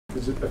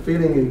There's a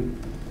feeling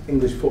in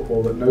English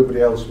football that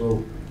nobody else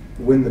will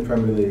win the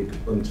Premier League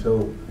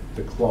until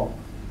the Klopp,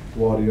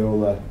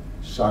 Guardiola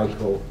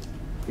cycle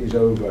is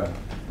over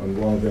and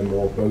one of them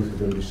or both of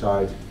them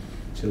decide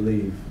to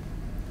leave.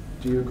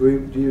 Do you agree?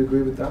 Do you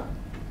agree with that?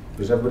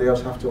 Does everybody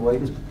else have to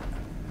wait?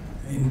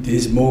 In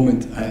this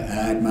moment, I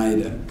admire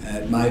them. I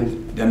admire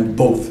them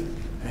both.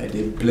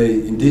 They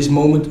play in this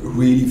moment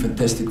really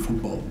fantastic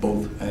football,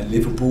 both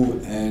Liverpool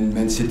and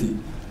Man City.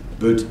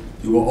 But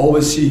you will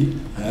always see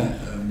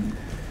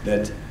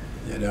that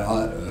there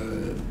are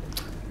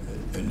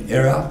an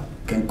era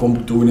can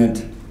come to an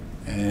end,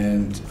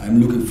 and I'm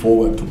looking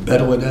forward to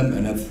battle with them,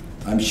 and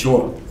I'm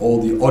sure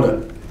all the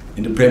other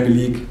in the Premier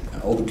League,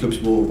 all the clubs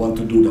will want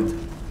to do that.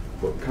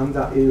 But can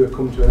that era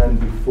come to an end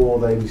before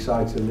they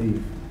decide to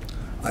leave?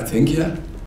 I think, yeah.